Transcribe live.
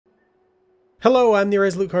Hello, I'm the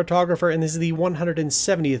Resolute Cartographer, and this is the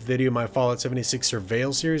 170th video of my Fallout 76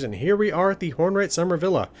 Surveyal series, and here we are at the Hornwright Summer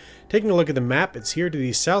Villa. Taking a look at the map, it's here to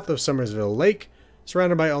the south of Summersville Lake,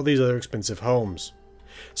 surrounded by all these other expensive homes.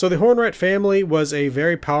 So the Hornwright family was a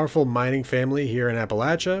very powerful mining family here in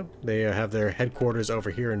Appalachia. They have their headquarters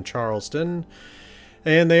over here in Charleston,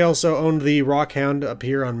 and they also owned the Rockhound up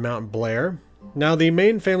here on Mount Blair. Now, the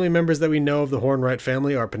main family members that we know of the Hornwright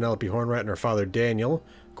family are Penelope Hornwright and her father Daniel.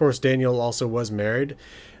 Of course, Daniel also was married,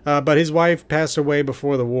 but his wife passed away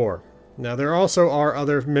before the war. Now, there also are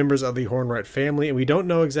other members of the Hornwright family, and we don't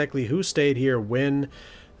know exactly who stayed here when,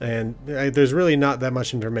 and there's really not that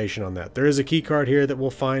much information on that. There is a key card here that we'll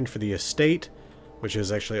find for the estate, which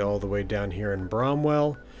is actually all the way down here in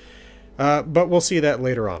Bromwell, but we'll see that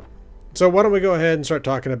later on. So why don't we go ahead and start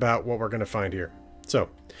talking about what we're going to find here. So,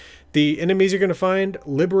 the enemies you're going to find,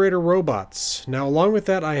 Liberator robots. Now, along with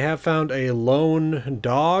that, I have found a lone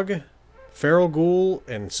dog, feral ghoul,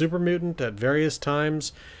 and super mutant at various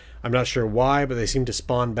times. I'm not sure why, but they seem to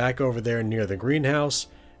spawn back over there near the greenhouse.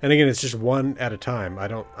 And again, it's just one at a time. I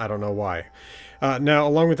don't know why. Now,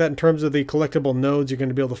 along with that, in terms of the collectible nodes you're going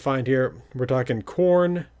to be able to find here, we're talking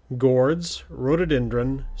corn, gourds,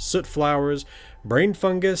 rhododendron, soot flowers, brain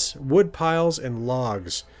fungus, wood piles, and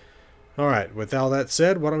logs. Alright, with all that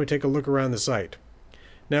said, why don't we take a look around the site.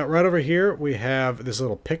 Now, right over here, we have this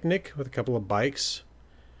little picnic with a couple of bikes,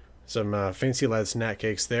 some fancy lad snack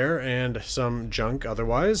cakes there, and some junk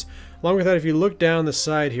otherwise. Along with that, if you look down the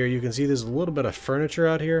side here, you can see there's a little bit of furniture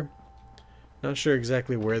out here. Not sure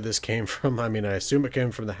exactly where this came from. I mean, I assume it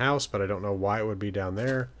came from the house, but I don't know why it would be down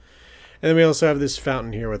there. And then we also have this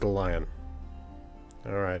fountain here with a lion.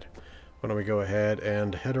 Alright, why don't we go ahead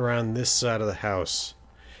and head around this side of the house.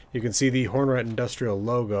 You can see the Hornwright Industrial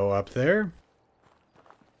logo up there.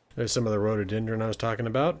 There's some of the rhododendron I was talking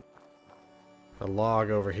about. A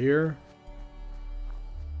log over here.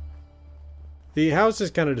 The house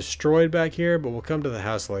is kind of destroyed back here, but we'll come to the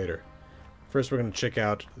house later. First, we're going to check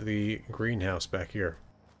out the greenhouse back here.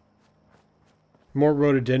 More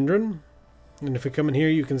rhododendron. And if we come in here,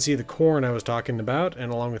 you can see the corn I was talking about,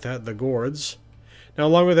 and along with that, the gourds. Now,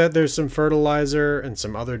 along with that, there's some fertilizer and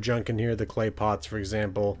some other junk in here. The clay pots, for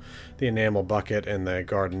example, the enamel bucket, and the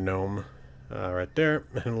garden gnome right there.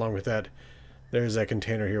 And along with that, there's a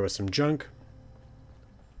container here with some junk.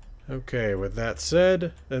 Okay, with that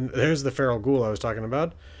said, and there's the feral ghoul I was talking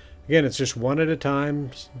about. Again, it's just one at a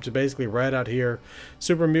time. It's basically right out here.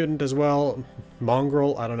 Super mutant as well.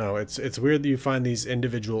 Mongrel, I don't know. It's weird that you find these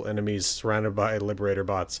individual enemies surrounded by Liberator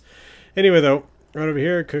bots. Anyway, though, right over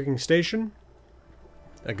here, cooking station.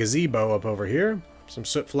 A gazebo up over here, some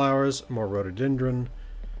soot flowers, more rhododendron.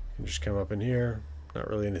 You can just come up in here. Not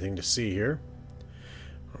really anything to see here.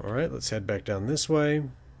 Alright, let's head back down this way,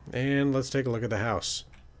 and let's take a look at the house.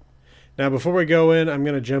 Now, before we go in, I'm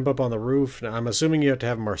going to jump up on the roof. Now, I'm assuming you have to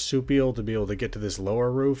have a marsupial to be able to get to this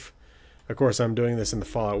lower roof. Of course, I'm doing this in the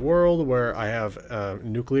Fallout world, where I have a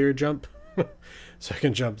nuclear jump, so I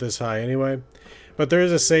can jump this high anyway. But there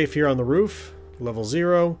is a safe here on the roof. Level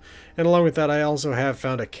 0, and along with that I also have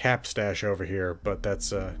found a cap stash over here, but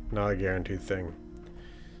that's not a guaranteed thing.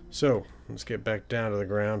 So let's get back down to the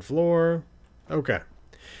ground floor. Okay,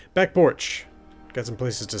 back porch. Got some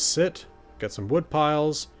places to sit, got some wood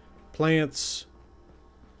piles, plants,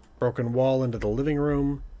 broken wall into the living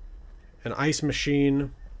room, an ice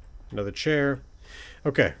machine, another chair.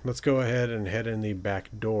 Okay, let's go ahead and head in the back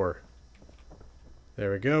door.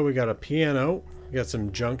 There we go, we got a piano. We got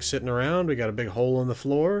some junk sitting around. We got a big hole in the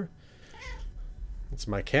floor. It's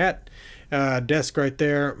my cat. Desk right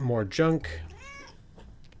there. More junk.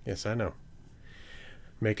 Yes, I know.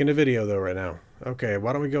 Making a video though right now. Okay,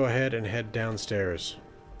 why don't we go ahead and head downstairs.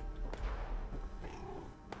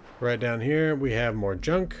 Right down here we have more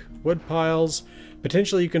junk. Wood piles.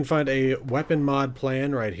 Potentially you can find a weapon mod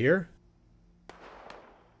plan right here.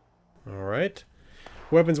 Alright.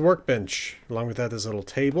 Weapons workbench. Along with that, this little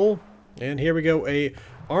table. And here we go, a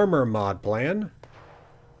armor mod plan.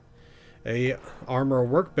 A armor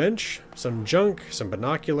workbench. Some junk, some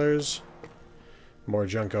binoculars. More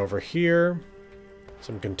junk over here.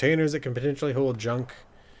 Some containers that can potentially hold junk.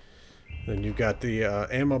 Then you've got the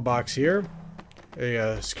ammo box here.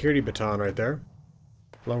 A security baton right there.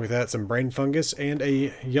 Along with that, some brain fungus and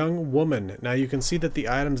a young woman. Now you can see that the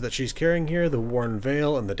items that she's carrying here, the worn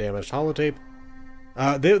veil and the damaged holotape,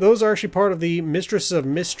 those are actually part of the Mistress of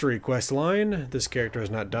Mystery quest line. This character has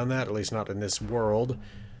not done that, at least not in this world.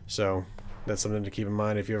 So that's something to keep in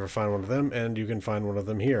mind if you ever find one of them, and you can find one of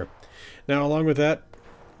them here. Now, along with that,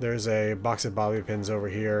 there's a box of bobby pins over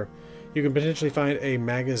here. You can potentially find a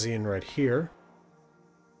magazine right here.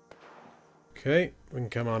 Okay, we can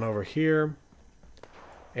come on over here.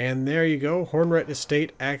 And there you go, Hornwright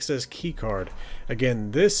Estate Access Keycard.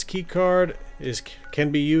 Again, this keycard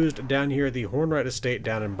can be used down here at the Hornwright Estate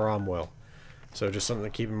down in Bromwell. So just something to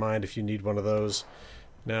keep in mind if you need one of those.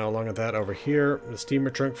 Now, along with that, over here, the steamer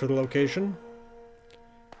trunk for the location.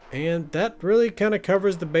 And that really kind of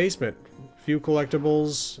covers the basement. A few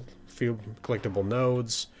collectibles, a few collectible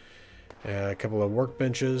nodes, a couple of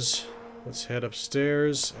workbenches. Let's head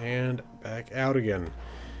upstairs and back out again.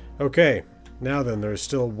 Okay, now then, there's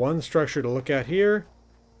still one structure to look at here.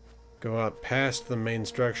 Go out past the main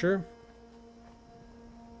structure.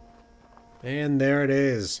 And there it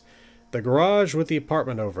is. The garage with the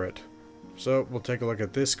apartment over it. So we'll take a look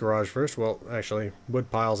at this garage first. Well, actually,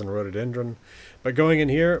 wood piles and rhododendron. But going in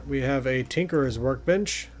here, we have a tinkerer's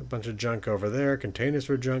workbench. A bunch of junk over there. Containers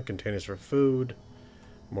for junk, containers for food.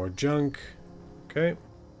 More junk. Okay.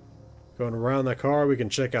 Going around the car, we can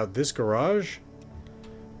check out this garage.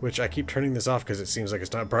 Which I keep turning this off because it seems like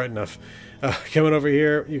it's not bright enough. Coming over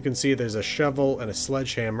here, you can see there's a shovel and a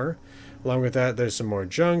sledgehammer. Along with that, there's some more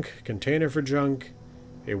junk. Container for junk.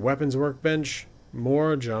 A weapons workbench.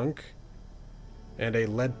 More junk. And a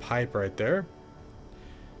lead pipe right there.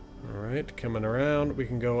 Alright, coming around, we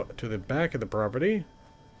can go to the back of the property.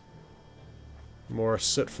 More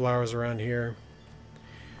soot flowers around here.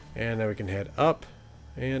 And then we can head up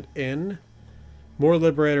and in. More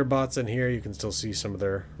Liberator bots in here. You can still see some of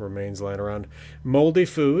their remains lying around. Moldy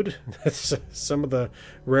Food. That's some of the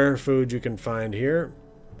rare food you can find here.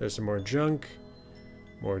 There's some more junk.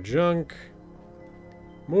 More junk.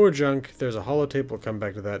 More junk. There's a holotape. We'll come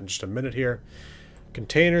back to that in just a minute here.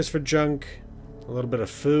 Containers for junk. A little bit of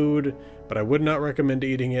food, but I would not recommend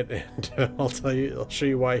eating it, and I'll show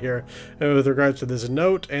you why here. With regards to this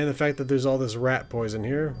note and the fact that there's all this rat poison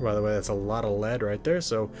here. By the way, that's a lot of lead right there,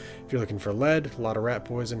 so if you're looking for lead, a lot of rat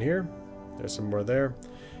poison here. There's some more there.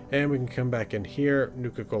 And we can come back in here.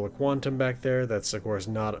 Nuka-Cola Quantum back there. That's, of course,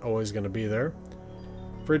 not always going to be there.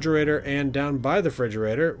 Refrigerator, and down by the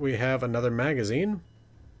refrigerator, we have another magazine.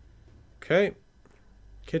 Okay.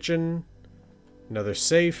 Kitchen. Another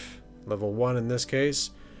safe. Level 1 in this case.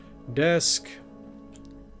 Desk.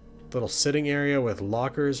 Little sitting area with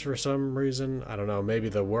lockers for some reason. I don't know. Maybe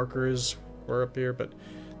the workers were up here, but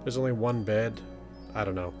there's only one bed. I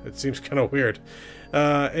don't know. It seems kind of weird.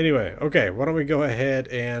 Anyway, okay. Why don't we go ahead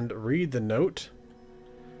and read the note.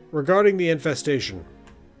 Regarding the infestation.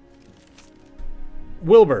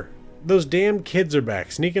 Wilbur, those damn kids are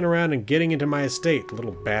back, sneaking around and getting into my estate,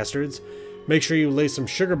 little bastards. Make sure you lay some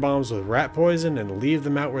sugar bombs with rat poison and leave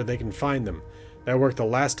them out where they can find them. That worked the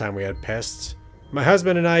last time we had pests. My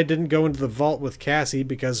husband and I didn't go into the vault with Cassie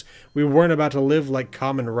because we weren't about to live like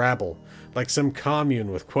common rabble. Like some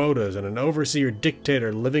commune with quotas and an overseer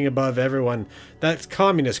dictator living above everyone. That's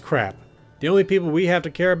communist crap. The only people we have to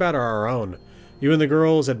care about are our own. You and the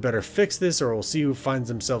girls had better fix this or we'll see who finds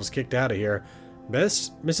themselves kicked out of here.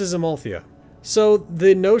 Best, Mrs. Amalthea. So,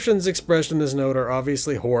 the notions expressed in this note are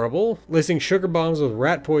obviously horrible, listing sugar bombs with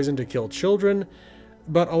rat poison to kill children,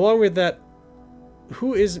 but along with that,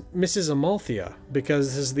 who is Mrs. Amalthea? Because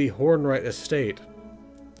this is the Hornwright Estate.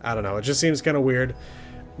 I don't know, it just seems kind of weird.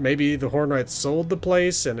 Maybe the Hornwrights sold the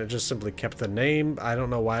place and it just simply kept the name. I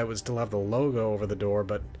don't know why it would still have the logo over the door,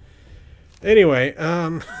 but anyway,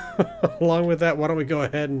 along with that, why don't we go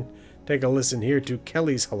ahead and take a listen here to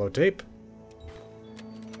Kelly's holotape.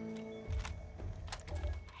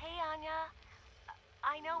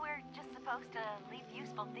 Supposed to leave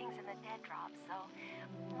useful things in the dead drop, so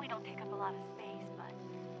we don't take up a lot of space,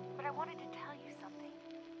 but I wanted to tell you something.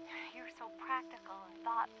 You're so practical and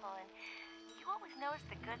thoughtful, and you always notice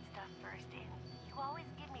the good stuff first, and you always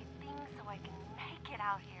give me things so I can make it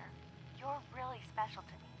out here. You're really special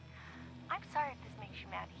to me. I'm sorry if this makes you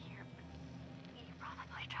mad to hear, but you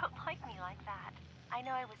probably don't like me like that. I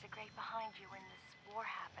know I was a great behind you when this war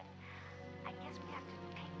happened. I guess we have to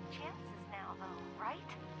take chances now, though, right?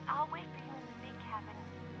 I'll wait for you in the big cabin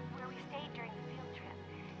where we stayed during the field trip,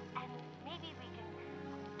 and maybe we can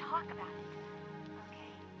talk about it,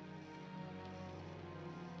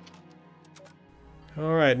 okay?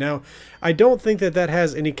 Alright, now, I don't think that that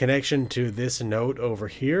has any connection to this note over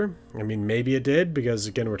here. I mean, maybe it did, because,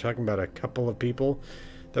 again, we're talking about a couple of people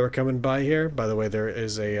that were coming by here. By the way, there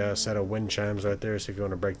is a set of wind chimes right there, so if you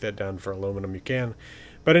want to break that down for aluminum, you can.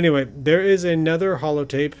 But anyway, there is another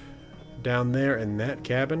holotape down there in that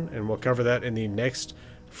cabin, and we'll cover that in the next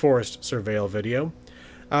Forest Surveyal video.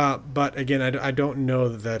 But again, I don't know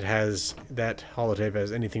that holotape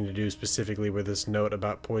has anything to do specifically with this note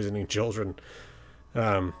about poisoning children.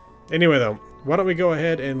 Anyway though, why don't we go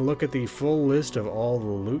ahead and look at the full list of all the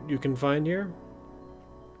loot you can find here.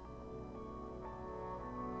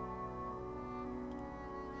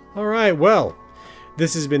 Alright, well,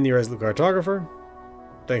 this has been the Resolute Cartographer.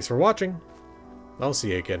 Thanks for watching. I'll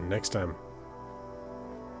see you again next time.